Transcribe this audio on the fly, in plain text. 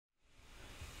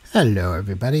Hello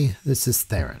everybody, this is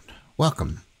Theron.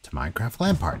 Welcome to Minecraft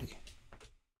LAN Party.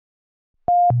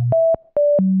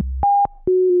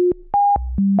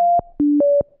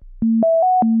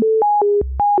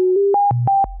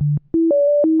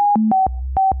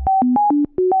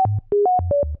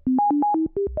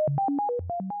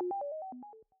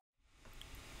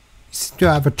 We seem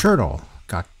to have a turtle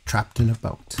got trapped in a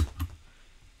boat.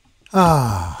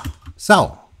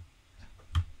 So,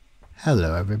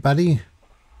 hello everybody.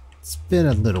 It's been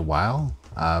a little while,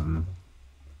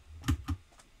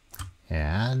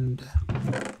 and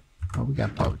we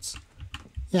got boats.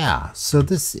 Yeah, so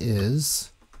this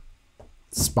is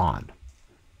spawn,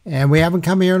 and we haven't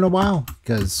come here in a while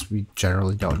because we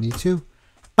generally don't need to.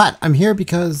 But I'm here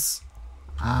because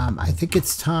I think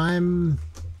it's time.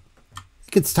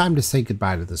 It's time to say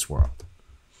goodbye to this world,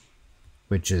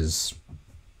 which is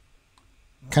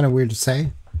kind of weird to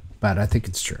say, but I think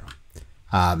it's true.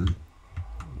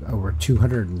 Over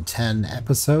 210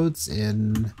 episodes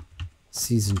in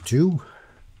season 2,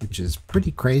 which is pretty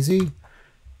crazy,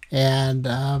 and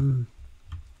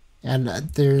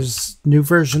there's new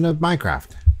version of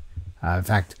Minecraft. In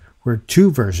fact, we're two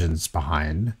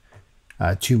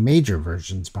major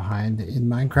versions behind in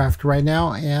Minecraft right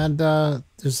now, and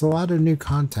there's a lot of new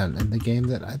content in the game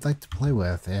that I'd like to play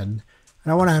with, and I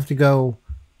don't want to have to go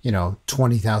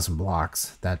 20,000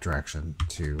 blocks that direction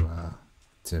to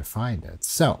find it.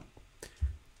 So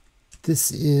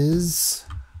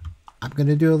I'm going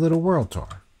to do a little world tour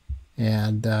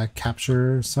and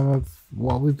capture some of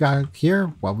what we've got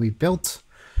here, what we built,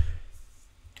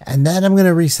 and then I'm going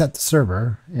to reset the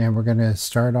server, and we're going to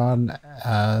start on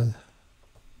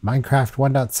Minecraft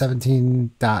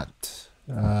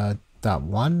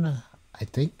 1.17.1, I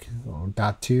think, or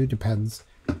 .2, depends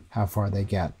how far they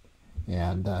get.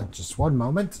 And just one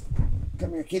moment.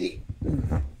 Come here, kitty.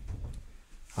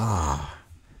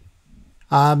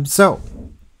 So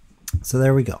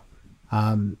there we go.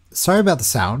 Sorry about the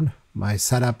sound. My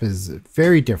setup is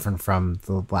very different from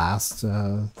the last.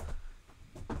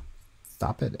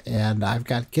 Stop it. And I've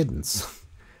got kittens.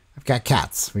 I've got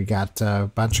cats. We got a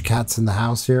bunch of cats in the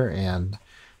house here, and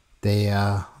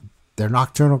they're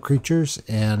nocturnal creatures,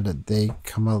 and they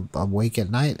come awake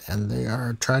at night, and they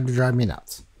are trying to drive me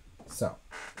nuts. So,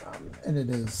 and it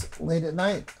is late at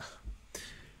night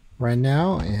right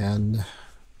now, and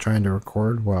trying to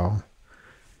record while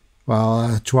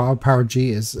Chihuahua Power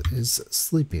G is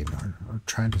sleeping or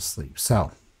trying to sleep.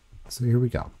 So here we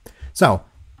go. So,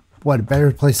 what a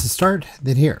better place to start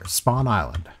than here, Spawn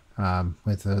Island,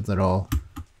 with a little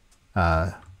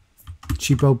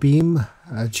cheapo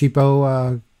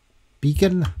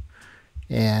beacon,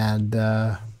 and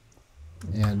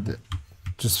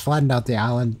just flattened out the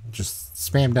island, just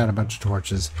spammed out a bunch of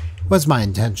torches. It was my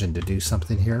intention to do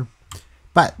something here,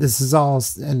 but this is all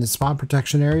in the spawn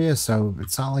protection area, so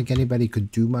it's not like anybody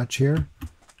could do much here.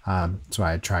 So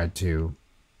I tried to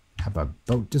have a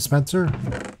boat dispenser,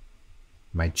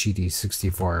 my cheaty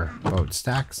 64 boat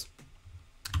stacks,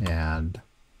 and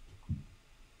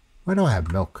why do I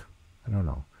have milk? I don't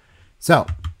know. So,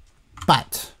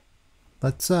 but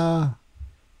let's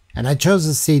and I chose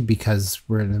the seed because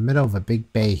we're in the middle of a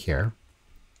big bay here,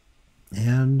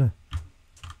 and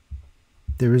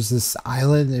there was this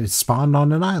island. It was spawned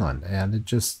on an island, and it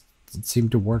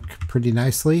seemed to work pretty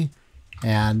nicely.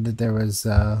 And there was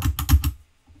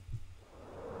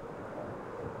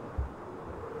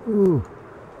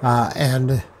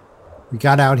and we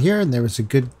got out here, and there was a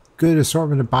good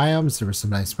assortment of biomes. There were some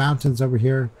nice mountains over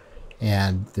here,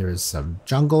 and there was some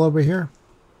jungle over here,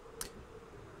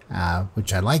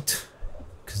 which I liked,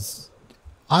 because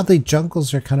oddly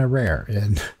jungles are kind of rare,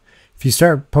 and if you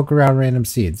start poking around random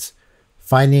seeds,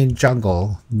 finding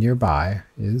jungle nearby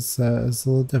is a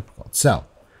little difficult. So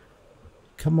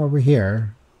come over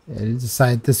here and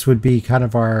decide this would be kind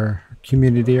of our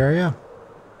community area,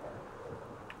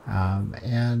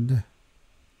 and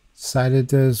decided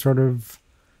to sort of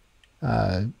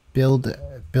build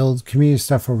community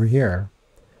stuff over here.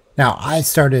 Now, I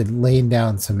started laying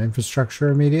down some infrastructure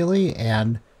immediately,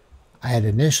 and I had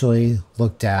initially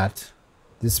looked at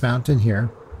this mountain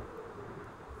here,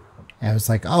 and I was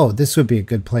like, oh, this would be a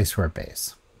good place for a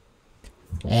base.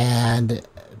 And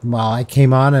while I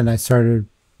came on and I started,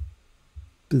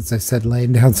 as I said,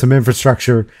 laying down some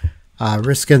infrastructure,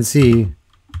 Risk NC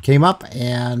came up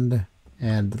and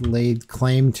laid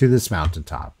claim to this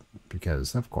mountaintop,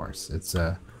 because of course it's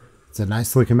a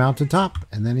nice looking mountaintop.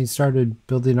 And then he started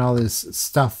building all this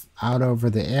stuff out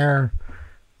over the air,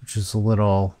 which is a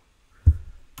little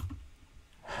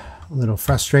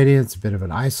frustrating. It's a bit of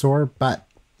an eyesore, but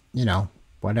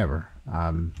whatever.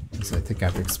 As I think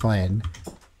I've explained,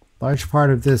 large part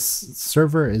of this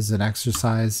server is an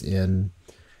exercise in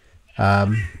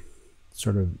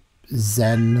sort of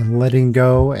Zen letting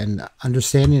go and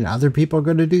understanding other people are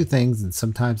going to do things, and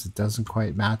sometimes it doesn't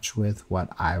quite match with what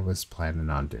I was planning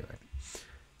on doing.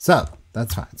 So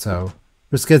that's fine. So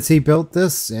Brisketsy built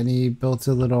this, and he built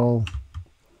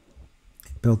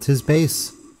his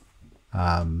base.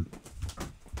 And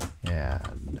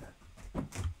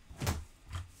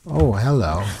oh,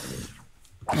 hello.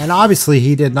 And obviously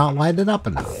he did not light it up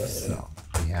enough. So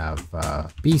we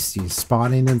have beasties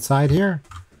spawning inside here.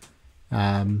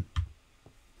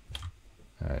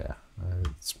 Oh yeah,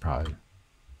 it's probably.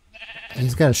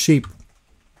 He's got a sheep.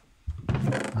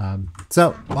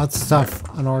 So lots of stuff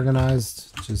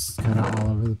unorganized, just kind of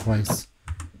all over the place.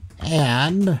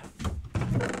 And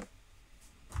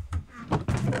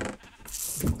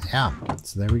yeah,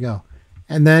 so there we go.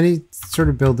 And then he's sort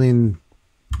of building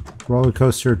roller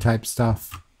coaster type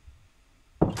stuff,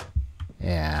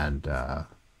 and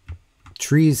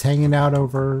trees hanging out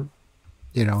over,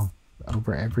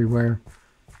 over everywhere.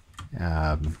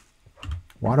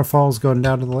 Waterfalls going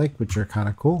down to the lake, which are kind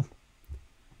of cool.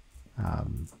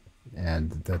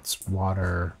 And that's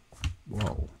water.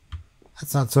 Whoa,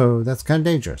 that's kind of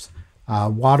dangerous.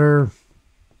 Water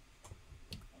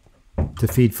to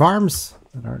feed farms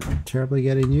that aren't terribly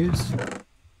getting used.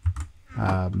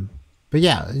 But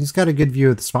yeah, he's got a good view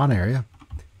of the spawn area,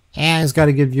 and he's got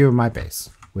a good view of my base,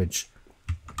 which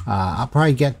I'll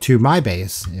probably get to my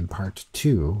base in part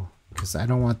 2, because I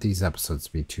don't want these episodes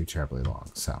to be too terribly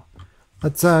long. So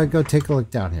let's go take a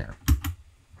look down here.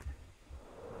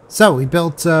 So we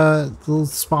built a little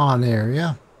spawn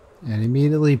area and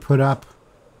immediately put up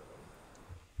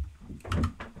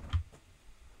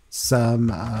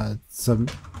some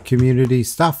community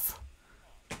stuff.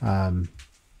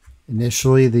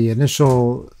 Initially, the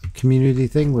initial community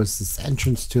thing was this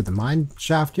entrance to the mine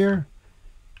shaft here.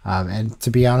 And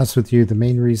to be honest with you, the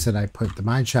main reason I put the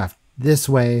mine shaft this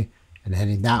way and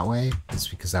heading that way is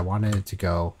because I wanted it to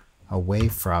go away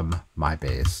from my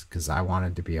base, because I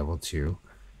wanted to be able to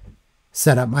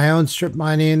set up my own strip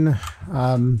mining,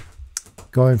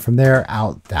 going from there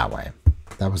out that way.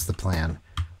 That was the plan.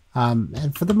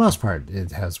 And for the most part,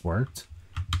 it has worked.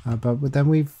 But then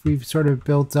we've sort of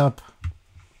built up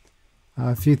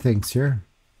a few things here.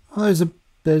 Oh,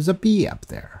 there's a bee up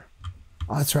there.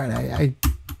 Oh, that's right.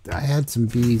 I had some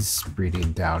bees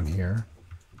breeding down here.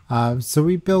 So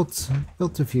we built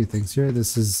a few things here.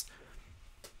 This is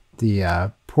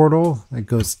the portal that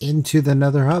goes into the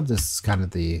Nether hub. This is kind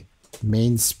of the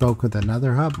main spoke of the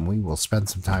Nether hub, and we will spend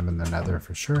some time in the Nether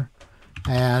for sure.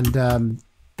 And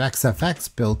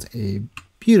VexFX built a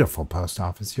beautiful post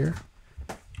office here.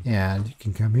 And you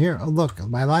can come here. Oh, look,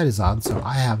 my light is on, so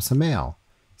I have some mail.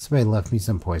 Somebody left me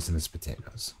some poisonous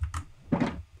potatoes.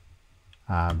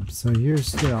 So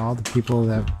here's all the people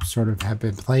that sort of have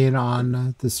been playing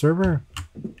on the server.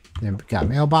 They've got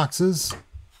mailboxes.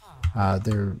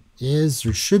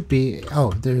 There should be.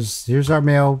 Oh, here's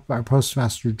our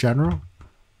Postmaster General.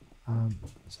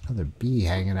 There's another bee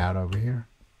hanging out over here.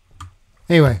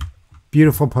 Anyway,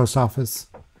 beautiful post office,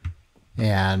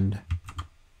 and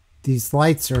these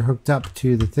lights are hooked up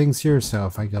to the things here. So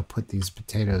if I go put these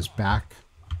potatoes back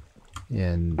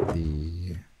in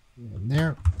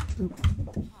there,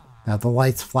 now the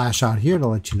lights flash out here to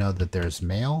let you know that there's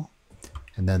mail,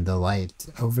 and then the light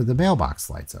over the mailbox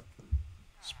lights up.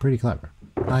 It's pretty clever.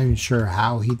 Not even sure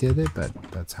how he did it, but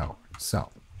that's how it works. So,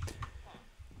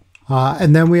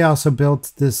 and then we also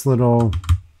built this little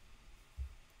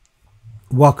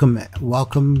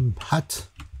welcome hut,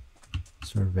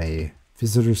 sort of a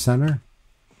visitor center.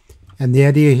 And the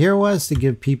idea here was to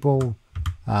give people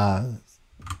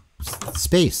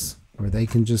space where they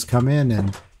can just come in,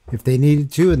 and if they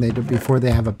needed to, and before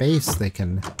they have a base, they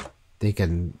can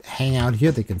hang out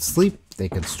here, they can sleep, they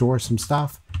can store some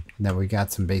stuff, and then we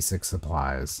got some basic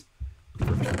supplies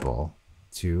for people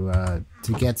to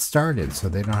get started, so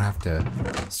they don't have to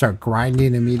start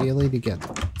grinding immediately to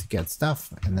get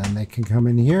stuff. And then they can come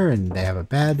in here, and they have a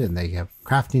bed, and they have a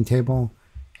crafting table,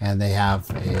 and they have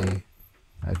a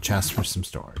chest for some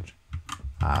storage.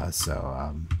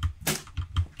 So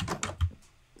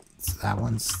that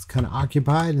one's kind of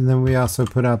occupied. And then we also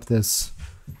put up this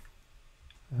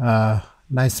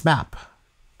nice map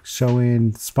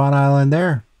showing Spawn Island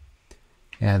there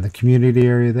and the community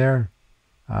area there,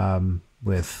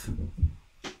 with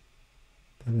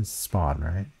that is Spawn,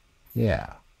 right?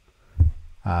 Yeah.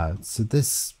 So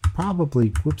this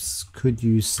probably could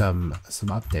use some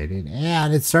updating,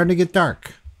 and it's starting to get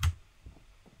dark.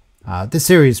 This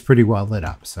area is pretty well lit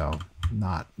up, so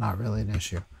not really an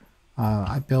issue.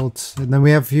 I built, and then we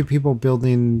have a few people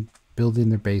building building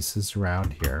their bases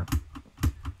around here.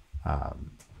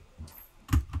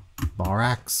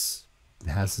 Balrax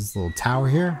has his little tower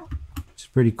here, which is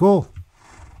pretty cool.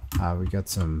 We got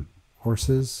some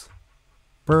horses,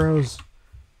 burrows.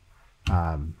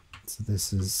 So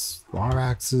this is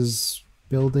Balrax's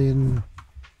building,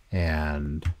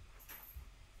 and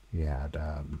we had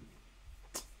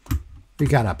we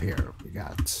got up here. We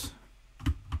got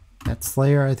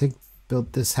Netslayer, I think,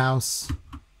 built this house.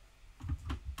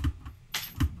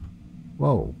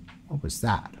 Whoa, what was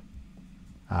that?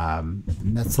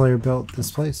 Netslayer built this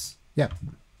place. Yep.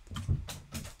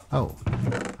 Oh,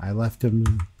 I left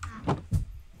him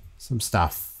some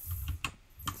stuff.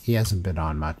 He hasn't been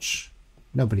on much.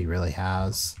 Nobody really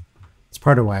has. It's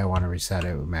part of why I want to reset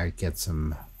it. We might get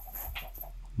some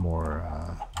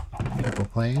more people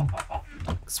playing.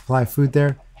 Supply food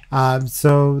there.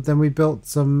 So then we built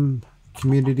some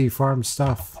community farm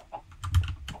stuff.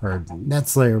 Or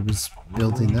Netslayer was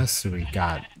building this, so we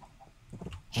got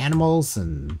animals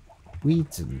and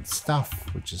wheat and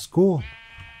stuff, which is cool.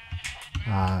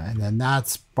 And then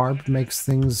that's Barb makes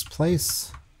things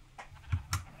place.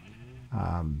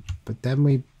 But then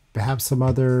we have some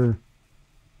other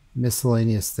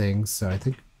miscellaneous things. So I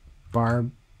think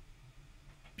Barb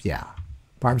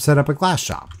set up a glass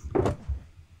shop.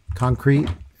 Concrete,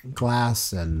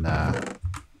 glass, and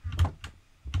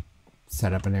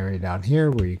set up an area down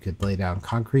here where you could lay down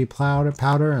concrete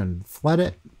powder and flood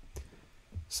it.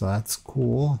 So that's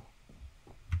cool.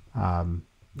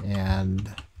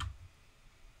 And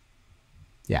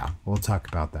yeah, we'll talk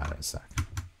about that in a sec.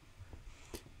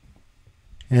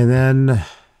 And then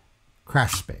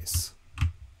Crash Space.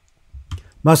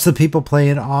 Most of the people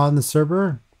playing on the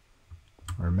server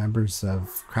are members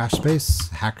of Crash Space,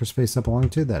 Hackerspace I belong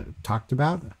to, that I talked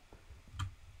about.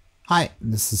 Hi,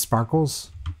 this is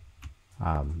Sparkles,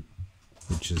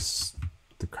 which is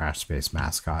the Crash Space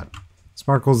mascot.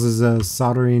 Sparkles is a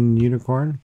soldering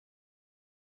unicorn.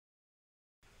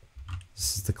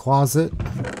 This is the closet.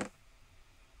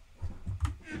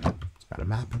 It's got a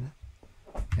map in it.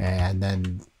 And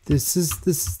then this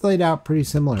is laid out pretty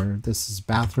similar. This is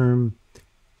bathroom.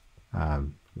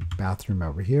 Bathroom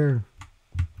over here.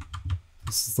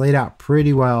 This is laid out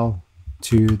pretty well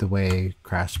to the way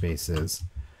Crash Space is.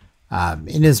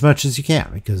 In as much as you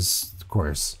can, because of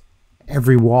course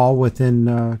every wall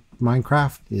within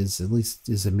Minecraft is at least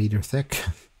a meter thick.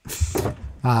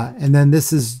 And then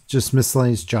this is just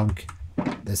miscellaneous junk.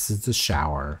 This is the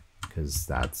shower, because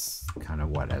that's kind of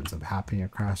what ends up happening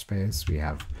at Crash Space. We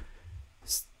have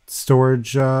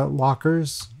storage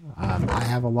lockers. I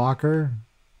have a locker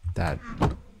that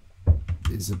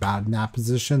is about in that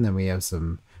position. Then we have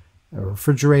a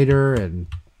refrigerator and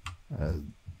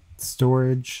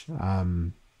storage,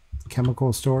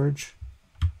 chemical storage.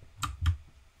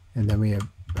 And then we have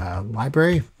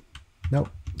library. Nope,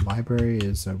 library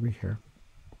is over here.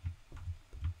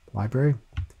 Library.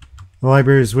 The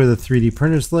library is where the 3D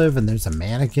printers live, and there's a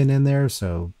mannequin in there,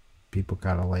 so people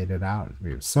kind of laid it out. We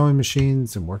have sewing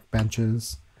machines and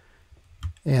workbenches.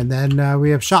 And then we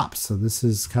have shops. So this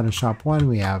is kind of shop one.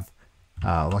 We have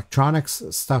electronics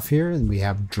stuff here, and we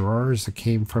have drawers that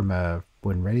came from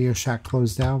when Radio Shack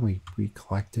closed down. We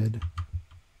collected.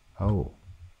 Oh,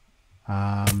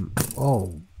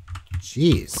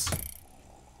 jeez.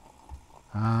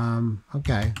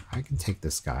 Okay, I can take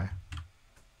this guy.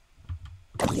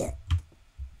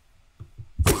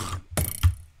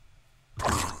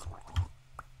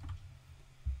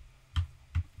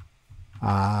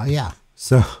 Yeah,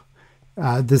 so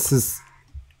this is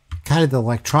kind of the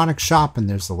electronic shop, and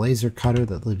there's a laser cutter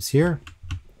that lives here.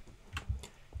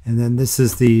 And then this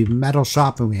is the metal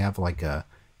shop, and we have like a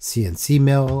CNC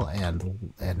mill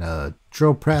and a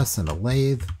drill press and a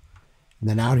lathe. And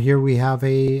then out here we have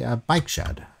a bike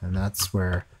shed, and that's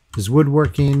where there's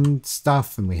woodworking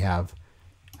stuff, and we have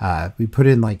we put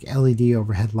in like LED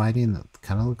overhead lighting that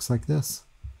kind of looks like this.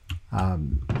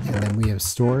 And then we have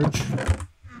storage.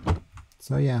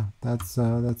 So yeah, that's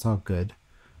all good.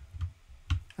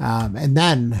 And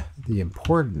then the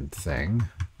important thing,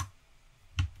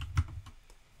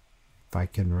 if I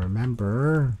can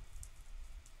remember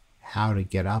how to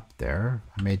get up there,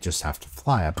 I may just have to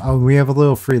fly up. Oh, we have a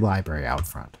little free library out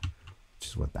front, which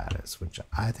is what that is, which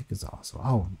I think is awesome.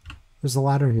 Oh, there's a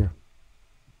ladder here.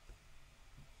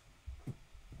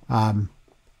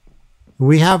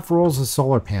 We have rolls of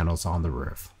solar panels on the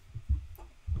roof.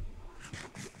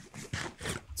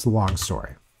 It's a long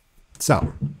story.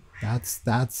 So that's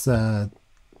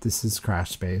this is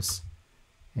Crash Space,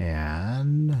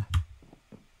 and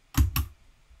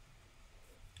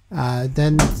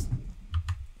then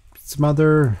some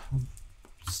other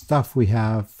stuff we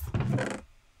have.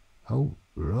 Oh,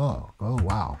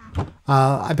 wow.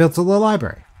 I built a little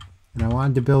library. And I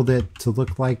wanted to build it to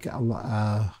look like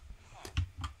a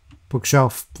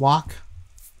bookshelf block.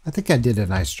 I think I did a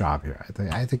nice job here.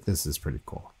 I think this is pretty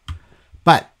cool.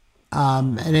 But,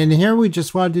 and in here we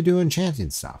just wanted to do enchanting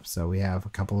stuff. So we have a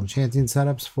couple enchanting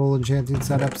setups, full enchanting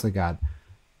setups. I got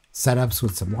setups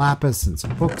with some lapis and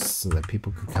some books so that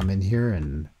people could come in here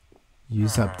and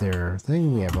use up their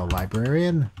thing. We have a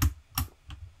librarian.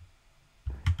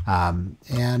 And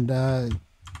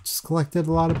just collected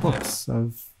a lot of books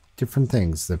of different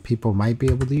things that people might be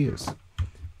able to use.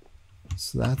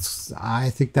 So I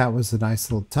think that was a nice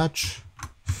little touch.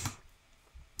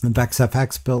 And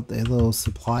VexFX built a little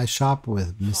supply shop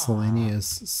with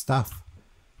miscellaneous stuff.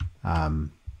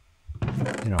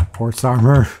 Horse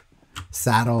armor,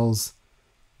 saddles,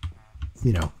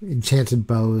 enchanted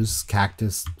bows,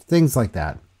 cactus, things like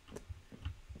that.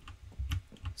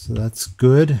 So that's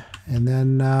good. And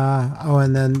then,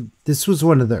 and then this was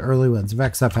one of the early ones.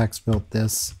 VexFX built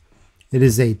this. It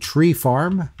is a tree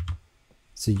farm.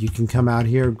 So you can come out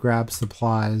here, grab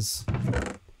supplies,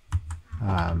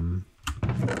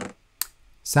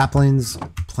 saplings,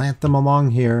 plant them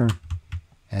along here,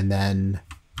 and then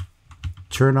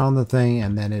turn on the thing,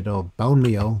 and then it'll bone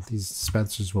meal. These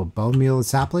dispensers will bone meal the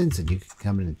saplings, and you can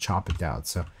come in and chop it down.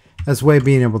 So that's a way of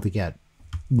being able to get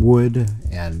wood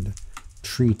and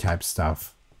tree type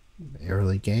stuff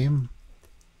early game.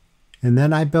 And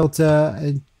then I built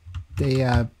a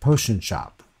potion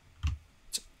shop.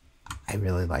 I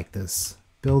really like this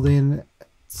building.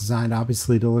 It's designed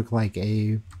obviously to look like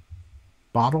a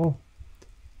water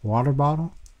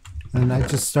bottle. And I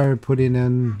just started putting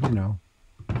in,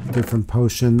 different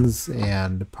potions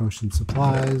and potion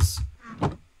supplies.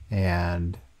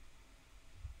 And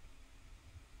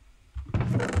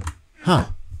it's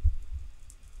a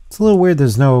little weird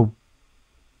there's no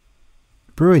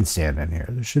brewing stand in here.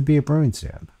 There should be a brewing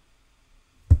stand.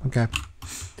 Okay.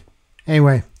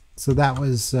 Anyway, so that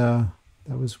was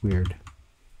weird.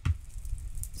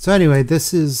 So anyway,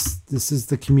 this is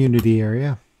the community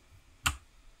area.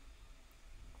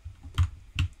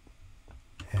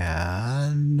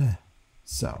 And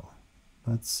so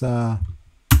let's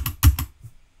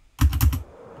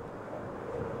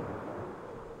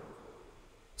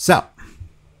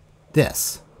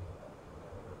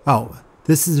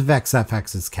this is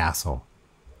VexFX's castle.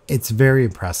 It's very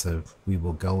impressive. We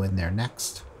will go in there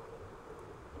next.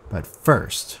 But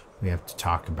first, we have to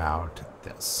talk about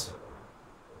this.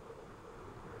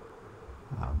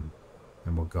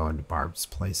 And we'll go into Barb's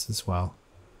place as well.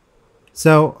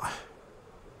 So,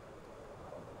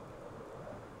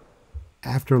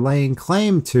 after laying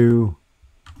claim to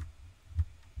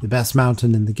the best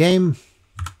mountain in the game,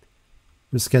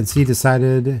 Riskensi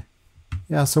decided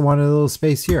he also wanted a little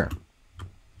space here.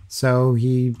 So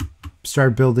he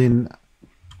started building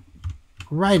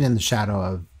right in the shadow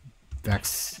of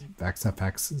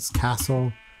VexFX's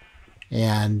castle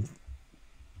and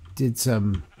did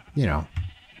some,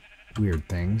 weird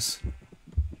things.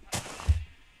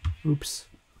 Oops.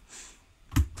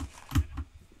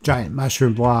 Giant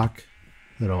mushroom block,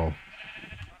 little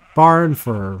barn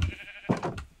for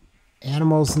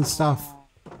animals and stuff,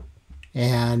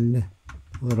 and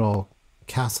little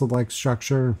castle-like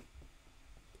structure.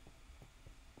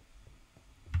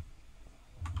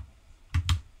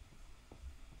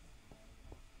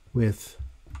 With,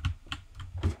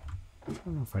 I don't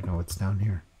know if I know what's down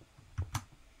here.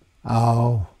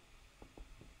 Oh.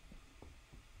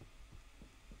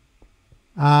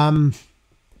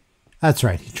 That's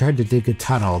right. He tried to dig a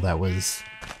tunnel that was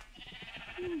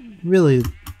really,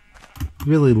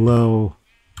 really low.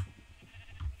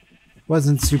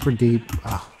 Wasn't super deep.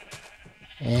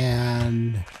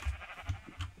 And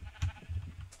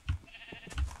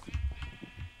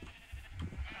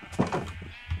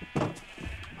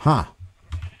I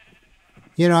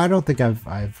don't think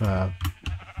I've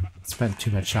spent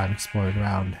too much time exploring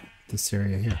around this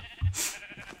area here.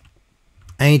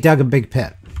 And he dug a big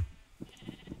pit.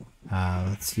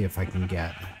 Let's see if I can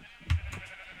get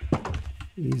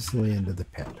easily into the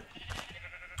pit.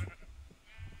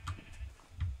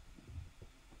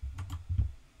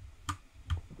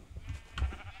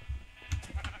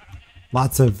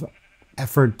 Lots of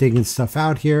effort digging stuff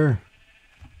out here.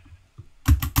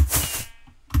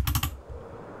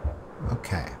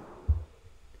 Okay.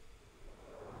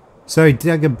 So he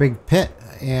dug a big pit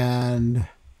and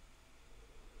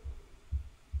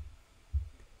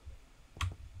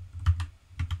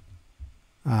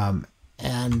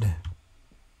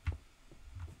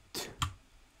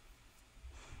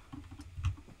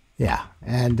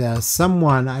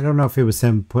someone, I don't know if it was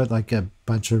him, put like a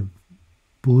bunch of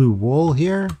blue wool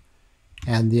here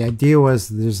And the idea was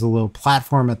there's a little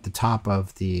platform at the top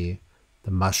of the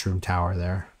mushroom tower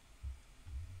there.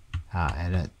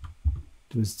 And it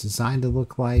was designed to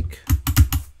look like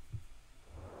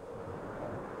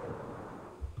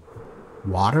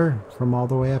water from all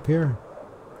the way up here.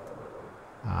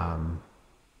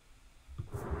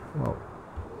 Whoa.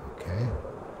 Okay.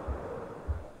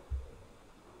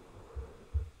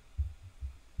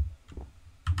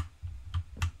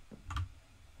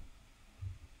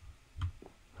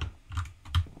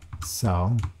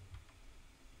 So,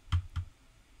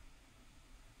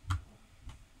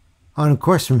 and of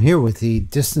course from here with the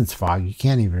distance fog, you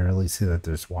can't even really see that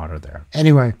there's water there.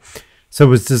 Anyway, so it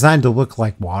was designed to look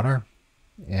like water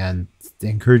and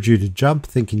encourage you to jump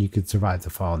thinking you could survive the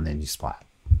fall, and then you splat.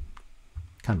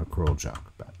 Kind of a cruel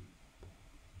joke, but.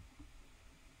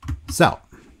 So,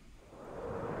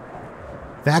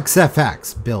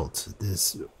 VexFX built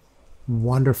this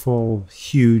wonderful,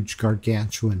 huge,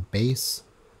 gargantuan base.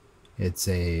 It's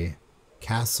a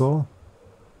castle,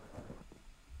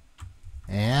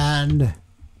 and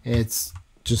it's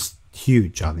just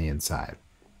huge on the inside.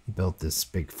 He built this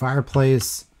big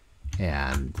fireplace,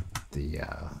 and the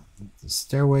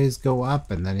stairways go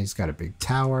up, and then he's got a big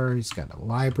tower. He's got a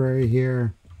library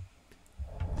here,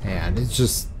 and it's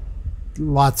just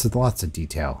lots of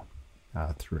detail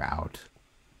throughout.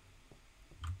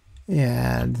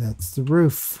 And that's the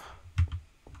roof.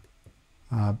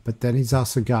 But then he's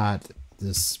also got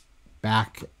this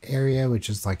back area, which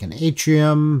is like an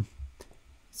atrium.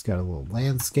 He's got a little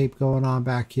landscape going on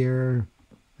back here.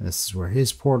 And this is where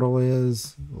his portal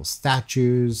is. Little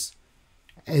statues.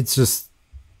 It's just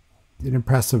an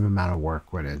impressive amount of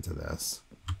work went into this.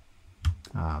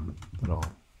 Little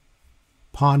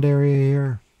pond area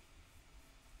here.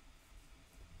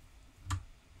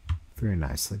 Very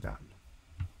nicely done.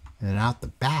 And then out the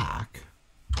back,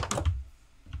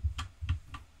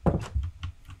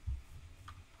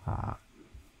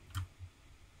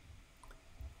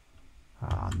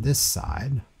 on this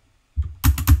side,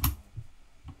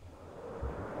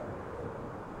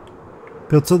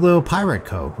 built a little pirate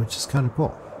cove, which is kind of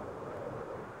cool.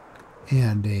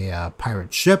 And a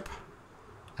pirate ship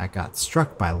that got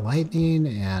struck by lightning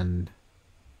and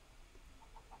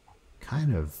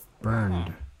kind of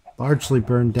burned, largely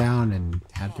burned down, and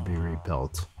had to be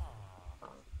rebuilt,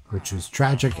 which was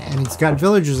tragic. And he's got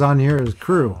villagers on here as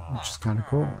crew, which is kind of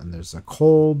cool. And there's a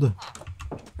cold.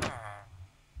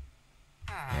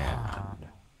 And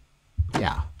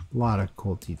yeah, a lot of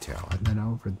cool detail. And then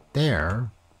over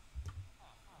there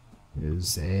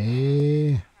is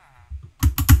a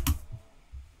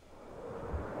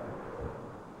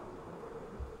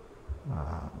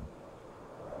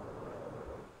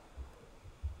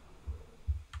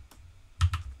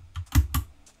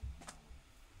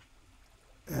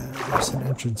there's an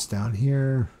entrance down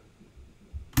here.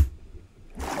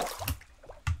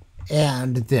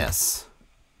 And this.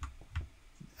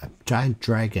 A giant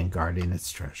dragon guarding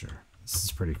its treasure. This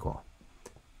is pretty cool.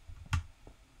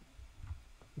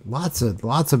 Lots of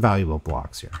valuable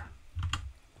blocks here.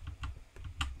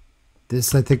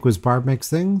 This, I think, was Barb Makes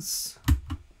Things.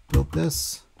 Built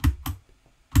this.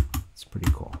 It's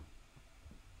pretty cool.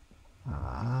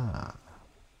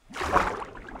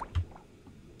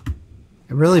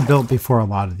 It really built before a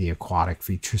lot of the aquatic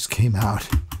features came out.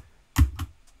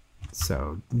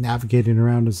 So navigating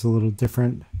around is a little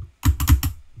different.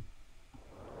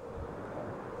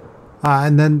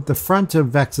 And then the front of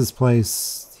Vex's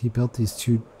place, he built these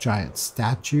two giant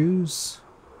statues.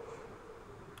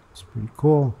 It's pretty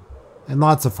cool. And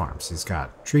lots of farms. He's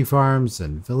got tree farms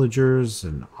and villagers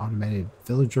and automated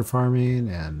villager farming,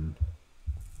 and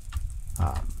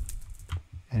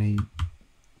he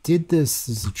did this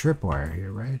as a tripwire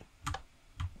here, right?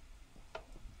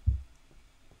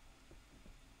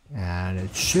 And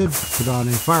it should put on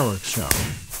a fireworks show.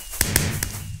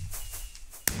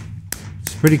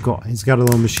 It's pretty cool. He's got a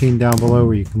little machine down below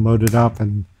where you can load it up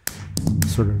and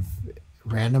sort of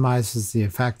randomizes the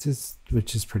effect,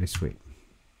 which is pretty sweet.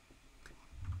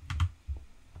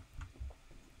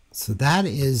 So that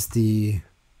is the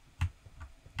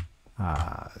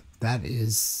that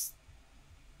is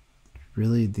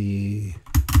really the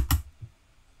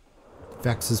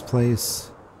Vex's place.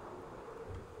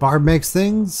 Barb Makes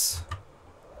Things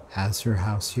has her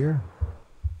house here.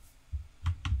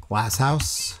 Glass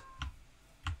house.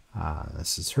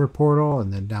 This is her portal,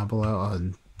 and then down below,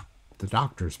 the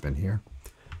doctor's been here.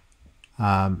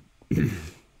 And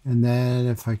then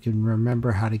if I can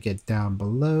remember how to get down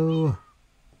below.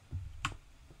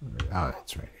 Oh,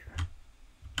 it's right here.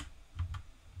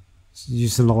 It's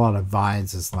using a lot of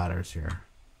vines as ladders here.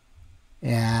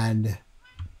 And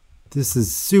this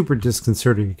is super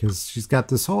disconcerting because she's got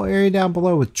this whole area down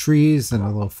below with trees and a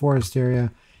little forest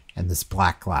area and this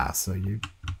black glass. So you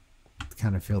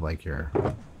kind of feel like you're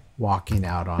walking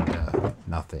out onto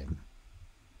nothing.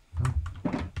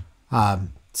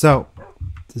 So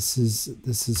this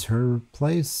is her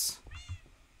place.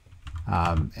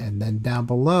 And then down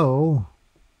below,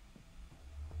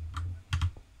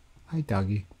 hi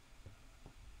doggy.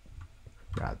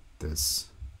 Got this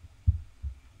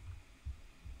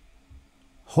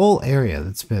whole area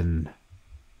that's been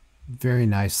very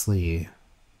nicely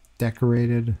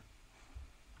decorated.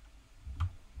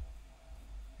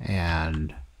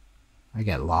 And I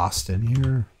get lost in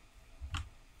here.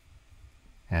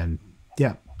 And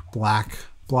yeah, black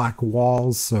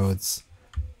walls, so it's,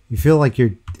 you feel like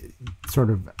you're sort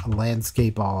of a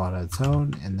landscape all on its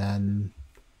own. And then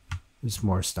there's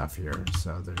more stuff here.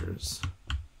 So there's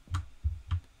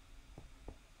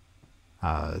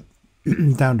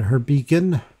down to her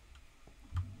beacon.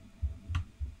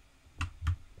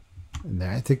 And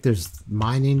there, I think there's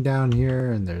mining down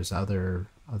here, and there's other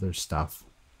stuff.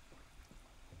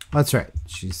 That's right.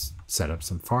 She's set up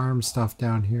some farm stuff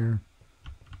down here.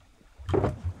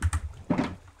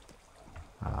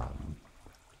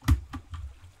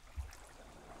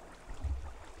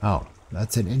 Oh,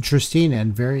 that's an interesting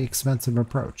and very expensive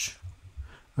approach.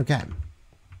 Okay.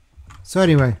 So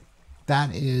anyway,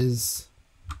 that is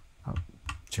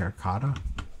terracotta.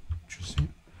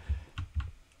 Interesting.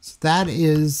 So that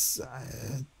is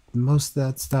most of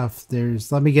that stuff.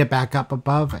 Let me get back up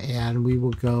above and we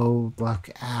will go look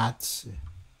at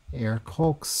Eric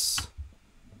Hulk's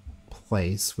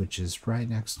place, which is right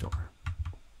next door.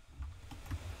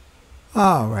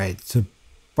 All right, so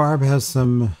Barb has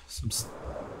some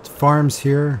farms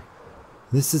here.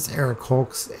 This is Eric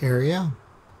Hulk's area,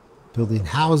 building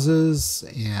houses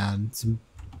and some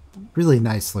really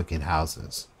nice looking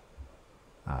houses.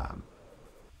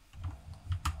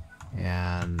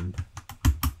 And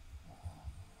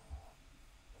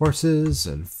horses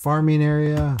and farming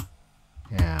area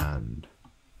and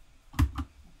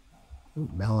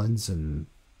melons and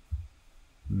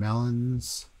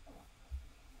melons.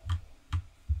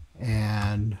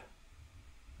 And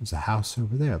there's a house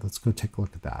over there. Let's go take a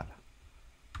look at that.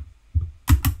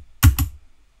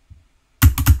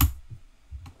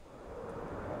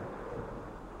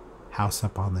 House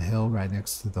up on the hill right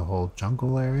next to the whole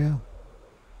jungle area.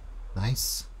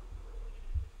 Nice.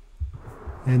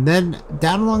 And then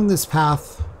down along this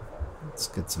path, let's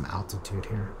get some altitude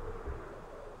here.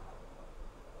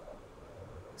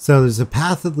 So there's a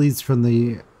path that leads from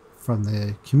the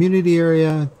community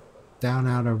area down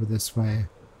out over this way,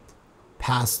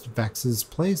 past Vex's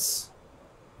place,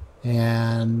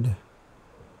 and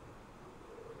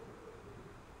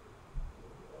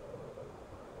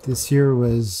this here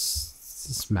was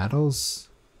this Metals.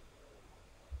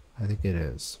 I think it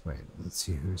is. Wait, let's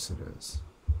see whose it is.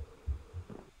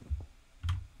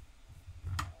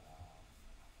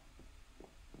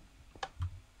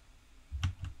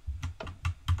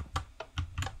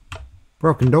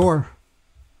 Broken door.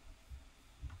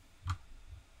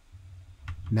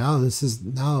 No,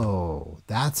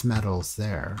 that's Metals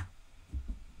there.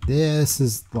 This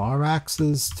is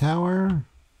Lorax's tower.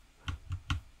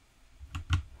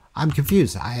 I'm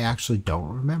confused. I actually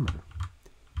don't remember.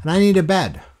 And I need a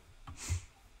bed.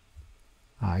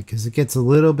 Because it gets a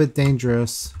little bit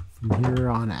dangerous from here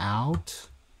on out.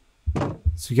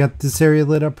 So we got this area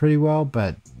lit up pretty well,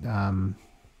 but the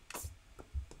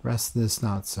rest of this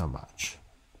not so much.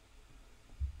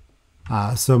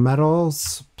 So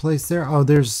Metals place there. Oh,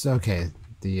 there's okay.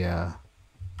 There's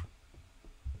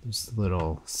the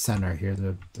little center here,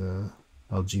 the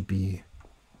LGBTQ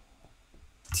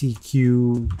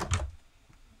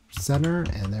center,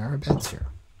 and there are beds here.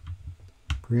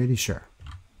 Pretty sure.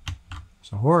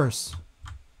 There's a horse.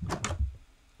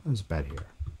 There's a bed here.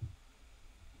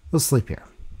 We'll sleep here.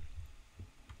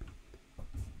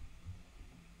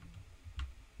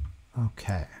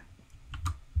 Okay.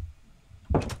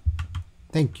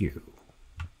 Thank you.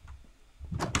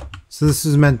 So this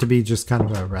is meant to be just kind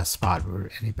of a rest spot where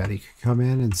anybody could come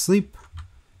in and sleep.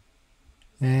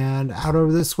 And out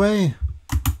over this way.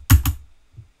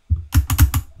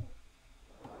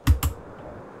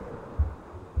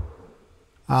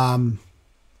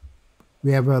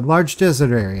 We have a large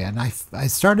desert area, and I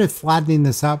started flattening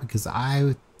this out because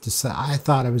I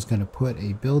thought I was going to put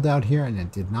a build out here, and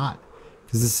it did not,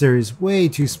 because this area is way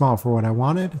too small for what I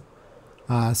wanted.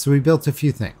 So we built a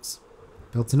few things.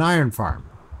 Built an iron farm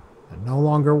that no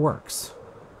longer works.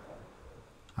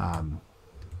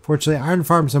 Fortunately, iron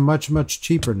farms are much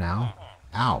cheaper now.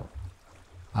 Ow.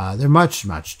 They're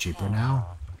much cheaper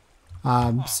now.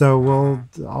 So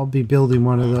I'll be building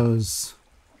one of those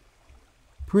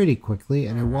pretty quickly,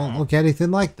 and it won't look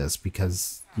anything like this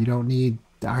because you don't need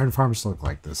the iron farms to look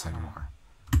like this anymore.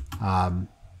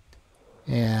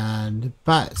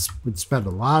 But would spend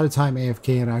a lot of time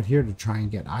AFKing out here to try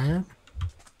and get iron.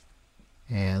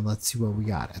 And let's see what we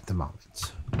got at the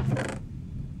moment.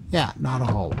 Yeah, not a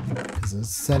whole. Because as I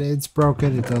said, it's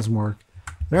broken. It doesn't work.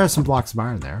 There are some blocks of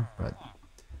iron there, but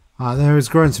there was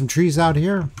growing some trees out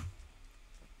here.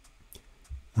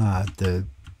 The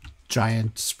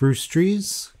giant spruce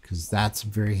trees, because that's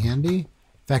very handy.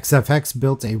 VexFX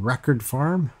built a record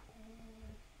farm,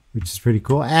 which is pretty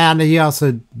cool. And he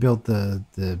also built the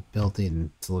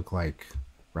building to look like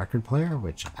record player,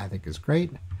 which I think is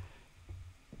great.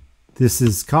 This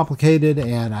is complicated,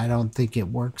 and I don't think it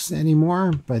works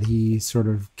anymore, but he sort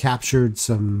of captured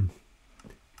some...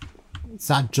 It's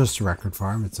not just a record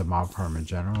farm, it's a mob farm in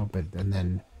general, and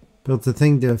then built a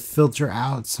thing to filter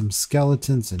out some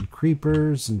skeletons and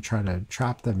creepers and try to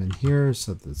trap them in here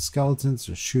so the skeletons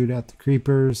will shoot at the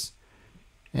creepers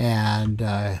and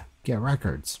get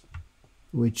records,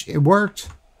 which it worked.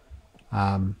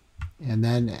 And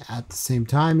then at the same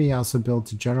time, he also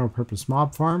built a general purpose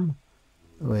mob farm,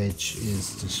 which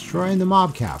is destroying the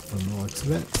mob cap from the looks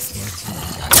of it.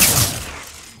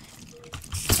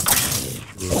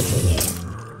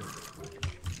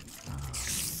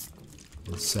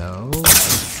 So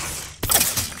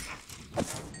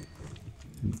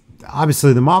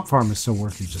obviously the mob farm is still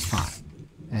working just fine.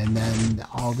 And then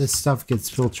all this stuff gets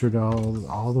filtered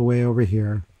all the way over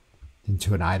here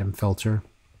into an item filter.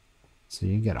 So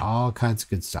you get all kinds of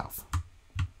good stuff.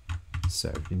 So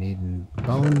if you need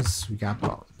bones, we got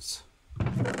bones.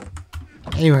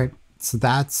 Anyway, so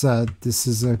that's this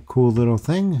is a cool little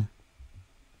thing.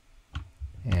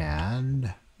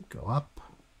 And go up,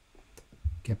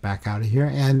 get back out of here.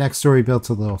 And next door we built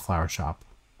a little flower shop,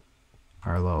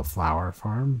 our little flower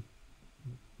farm,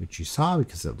 which you saw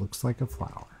because it looks like a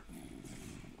flower.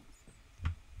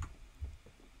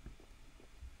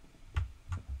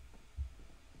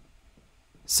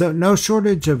 So no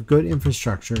shortage of good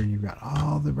infrastructure, and you've got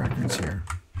all the records here.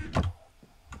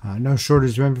 No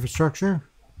shortage of infrastructure.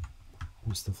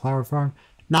 There's the flower farm.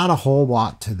 Not a whole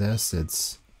lot to this.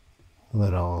 It's a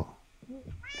little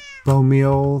bone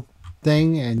meal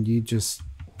thing, and you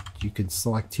can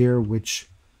select here which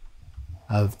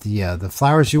of the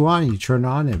flowers you want, and you turn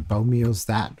on and bone meals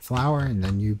that flower, and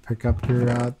then you pick up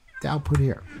your output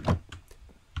here.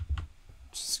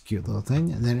 Just a cute little thing.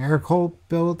 And then Eric Holt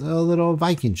built a little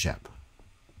Viking ship,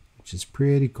 which is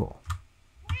pretty cool.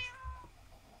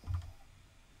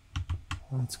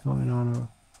 What's going on?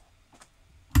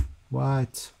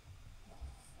 What?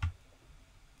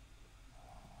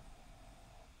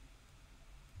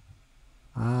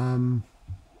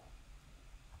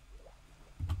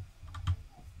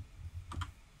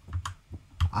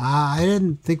 I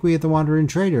didn't think we had the Wandering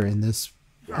Trader in this.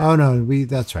 Oh no,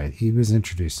 that's right. He was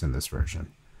introduced in this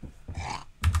version.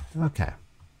 Okay.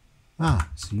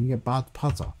 So you can get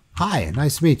puzzle. Hi,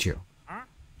 nice to meet you.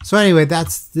 So anyway,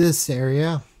 that's this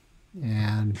area.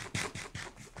 And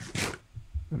I'm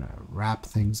gonna wrap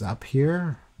things up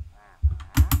here.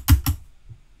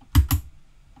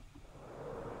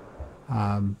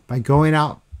 By going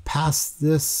out past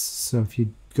this, so if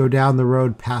you go down the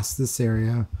road past this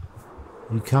area,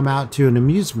 you come out to an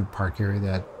amusement park area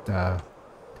that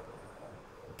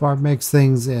Barb Makes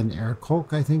Things and Eric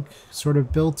Hulk, I think, sort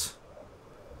of built.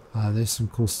 There's some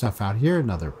cool stuff out here.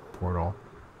 Another portal.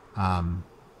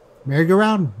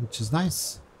 Merry-go-round, which is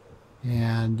nice.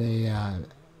 And a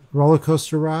roller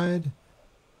coaster ride.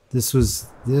 This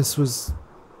was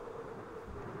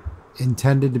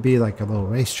intended to be like a little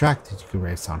racetrack that you could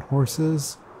race on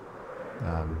horses.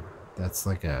 That's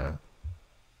like a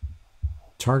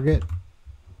target.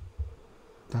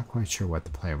 Not quite sure what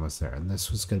the plan was there. And this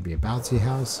was going to be a bouncy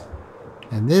house.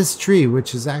 And this tree,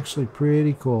 which is actually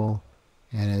pretty cool,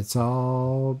 and it's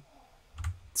all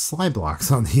slide blocks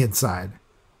on the inside.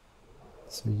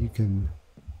 So you can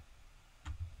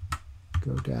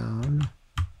go down.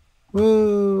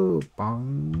 Whoa!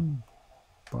 Bong.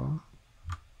 Bong.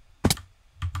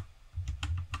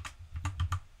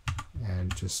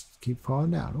 And just keep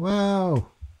falling down. Whoa!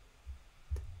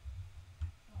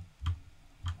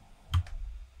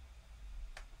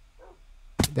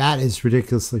 That is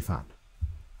ridiculously fun.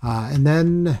 And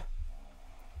then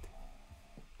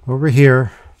over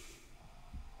here,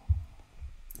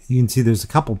 you can see there's a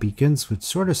couple beacons, which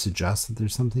sort of suggests that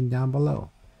there's something down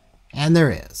below. And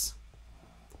there is.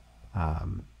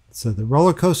 So the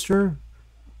roller coaster,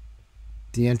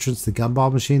 the entrance, the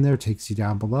gumball machine there takes you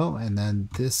down below. And then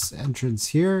this entrance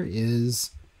here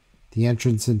is the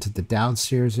entrance into the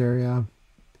downstairs area.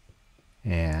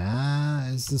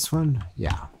 And is this one?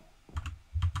 Yeah.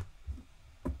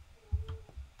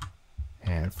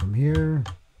 And from here.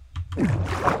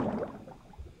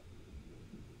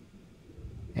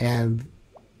 And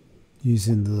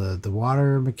using the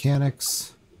water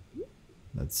mechanics.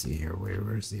 Let's see here.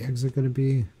 Where's the exit going to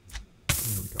be?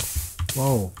 There we go.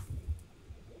 Whoa.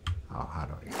 Oh, how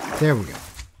do I... There we go.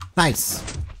 Nice.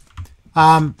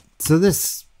 So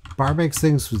this Barbex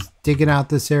things was digging out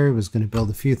this area, was going to build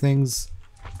a few things.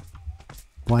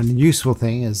 One useful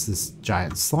thing is this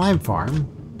giant slime farm,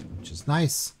 which is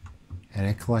nice. And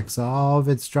it collects all of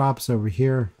its drops over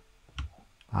here.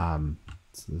 So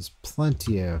there's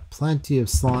plenty of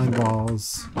slime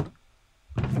balls.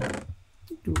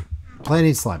 Plenty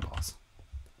of slime balls.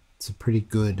 It's a pretty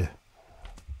good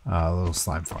little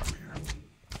slime farm here.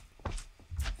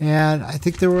 And I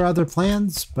think there were other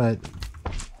plans, but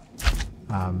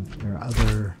there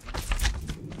are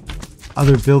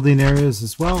other building areas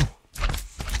as well.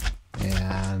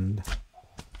 And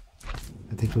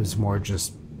I think it was more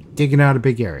just digging out a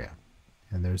big area.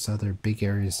 And there's other big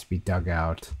areas to be dug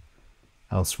out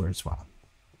elsewhere as well.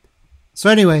 So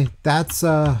anyway, that's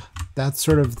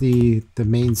sort of the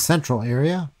main central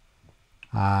area.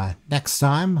 Next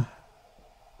time,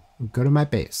 we'll go to my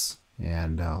base,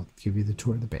 and I'll give you the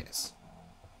tour of the base.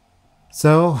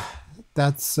 So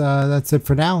that's it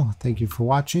for now. Thank you for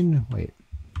watching. Wait,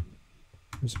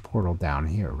 there's a portal down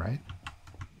here, right?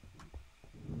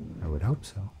 I would hope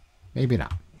so. Maybe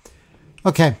not.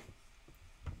 Okay.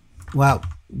 Well,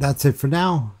 that's it for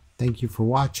now. Thank you for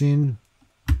watching.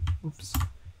 Oops.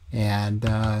 And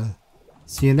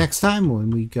see you next time when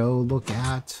we go look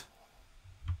at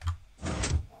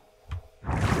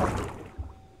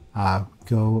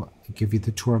go give you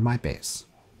the tour of my base.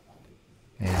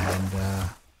 And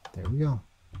there we go.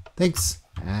 Thanks,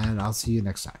 and I'll see you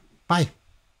next time. Bye.